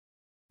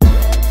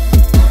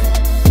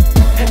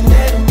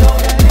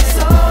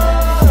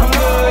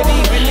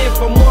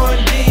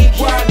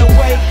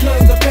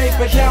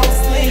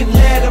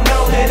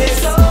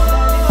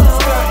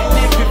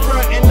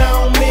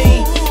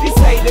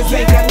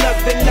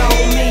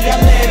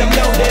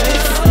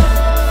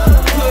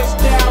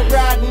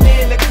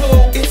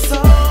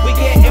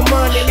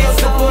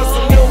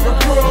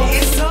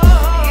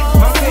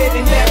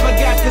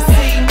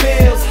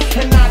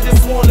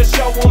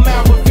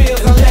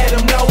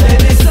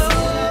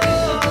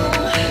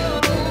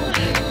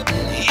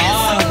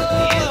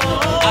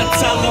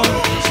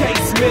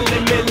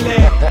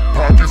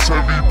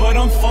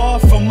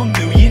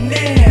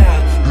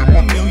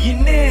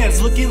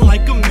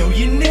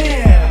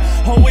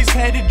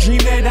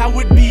I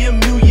would be a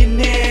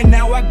millionaire.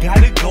 Now I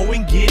gotta go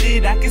and get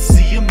it, I can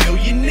see a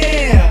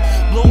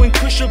millionaire. Blowing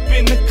kush up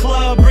in the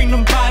club, bring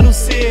them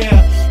bottles here.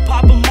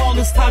 Pop them all,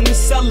 it's time to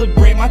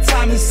celebrate, my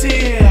time is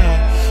here.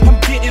 I'm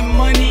getting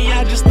money,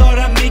 I just thought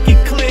I'd make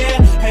it clear.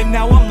 And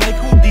now I'm like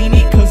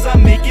Houdini, cause I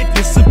make it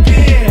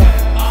disappear.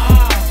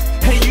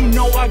 Hey, you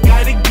know I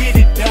gotta get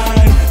it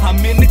done.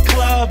 I'm in the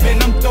club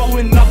and I'm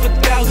throwing up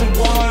 1,000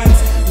 ones.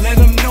 Let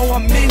them know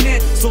I'm in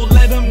it, so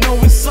let them know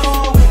it's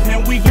on.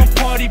 And we gon'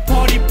 party,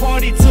 party,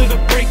 party till the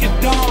break of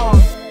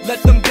dawn.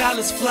 Let them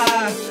dollars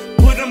fly,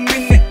 put them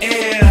in the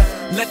air.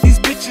 Let these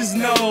bitches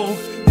know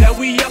that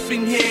we up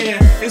in here.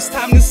 It's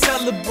time to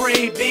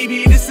celebrate,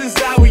 baby, this is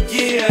our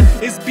year.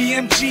 It's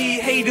BMG,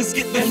 haters,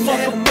 get the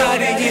fuck up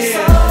out of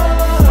here.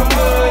 I'm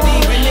good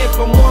even if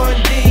I'm one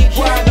deep.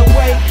 Wide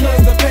awake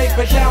cause the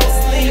paper don't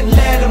sleep.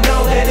 Let them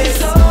know that it's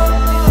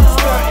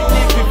starting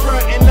if you're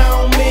frontin'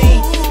 on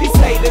me. These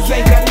haters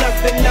ain't got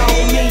nothing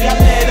on me. I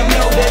let them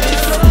know that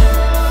it's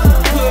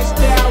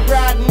pushed out,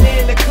 riding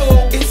in the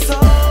coupe.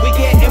 We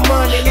getting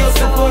money,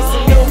 looking for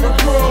some new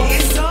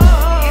recruits.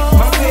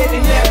 My city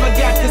never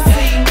got to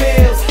see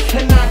meals,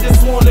 and I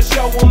just wanna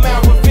show them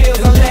how it feels.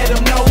 I let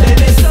them know that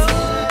it's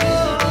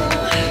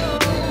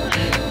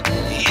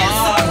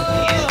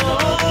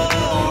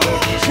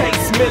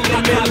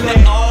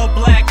Millyunz. All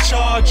black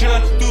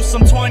Charger, do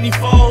some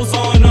 24s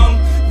on them.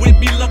 Whip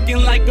be looking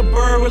like a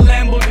bird with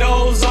Lambo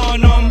doors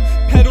on them.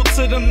 Pedal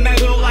to the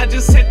metal, I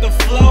just hit the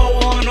flow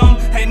on them.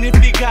 And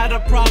if you got a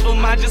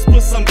problem, I just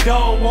put some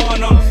dough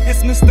on them.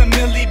 It's Mr.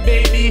 Millie,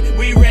 baby,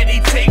 we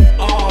ready, take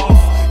off.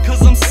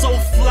 Cause I'm so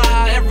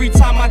fly every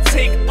time I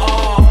take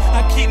off.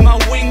 I keep my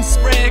wings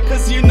spread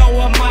cause you know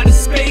I'm out of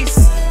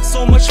space.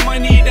 So much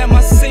money that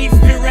my safe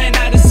it ran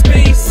out of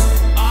space.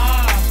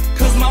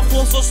 Cause my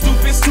flow so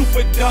stupid,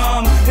 super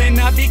dumb. And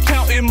I be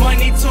counting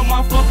money till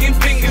my fucking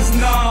fingers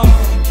numb.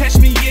 Catch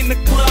me in the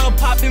club,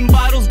 popping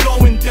bottles,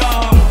 going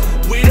dumb.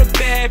 With a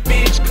bad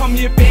bitch, come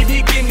here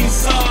baby, give me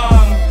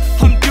some.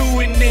 I'm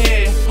doing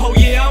it, oh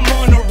yeah, I'm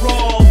on